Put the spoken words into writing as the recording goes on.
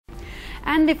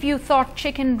And if you thought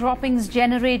chicken droppings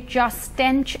generate just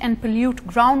stench and pollute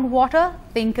groundwater,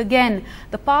 think again.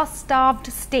 The past-starved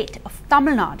state of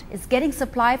Tamil Nadu is getting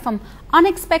supply from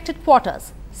unexpected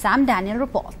quarters. Sam Daniel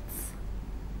reports.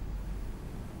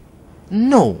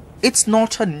 No, it's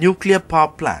not a nuclear power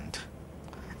plant.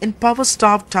 In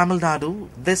power-starved Tamil Nadu,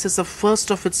 this is a first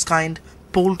of its kind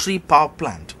poultry power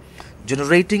plant,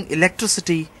 generating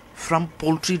electricity from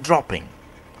poultry dropping.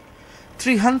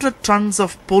 300 tons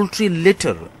of poultry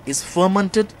litter is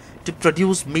fermented to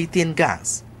produce methane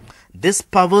gas. This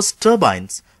powers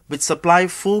turbines which supply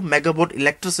 4 megawatt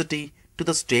electricity to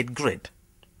the state grid.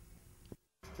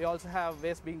 We also have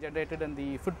waste being generated in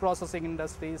the food processing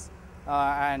industries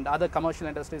and other commercial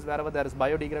industries. Wherever there is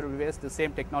biodegradable waste, the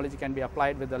same technology can be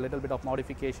applied with a little bit of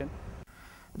modification.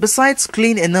 Besides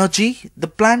clean energy, the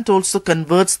plant also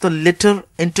converts the litter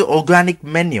into organic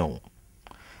manure.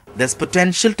 There's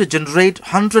potential to generate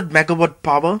 100 megawatt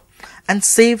power and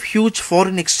save huge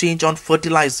foreign exchange on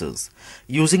fertilizers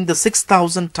using the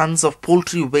 6,000 tons of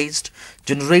poultry waste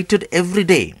generated every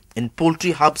day in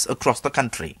poultry hubs across the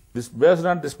country. Based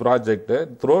on this project,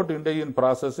 throughout India in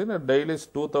processing, daily is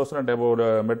 2,000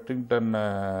 about metric ton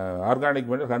organic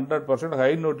manure, 100%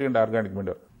 high nutrient organic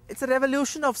manure. It's a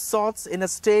revolution of sorts in a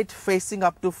state facing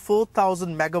up to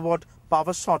 4,000 megawatt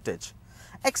power shortage.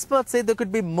 Experts say there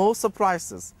could be more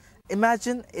surprises.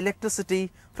 Imagine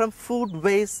electricity from food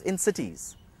waste in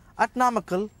cities. At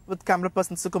Namakkal, with camera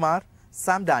person Sukumar,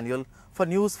 Sam Daniel for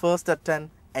News First at 10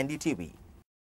 NDTV.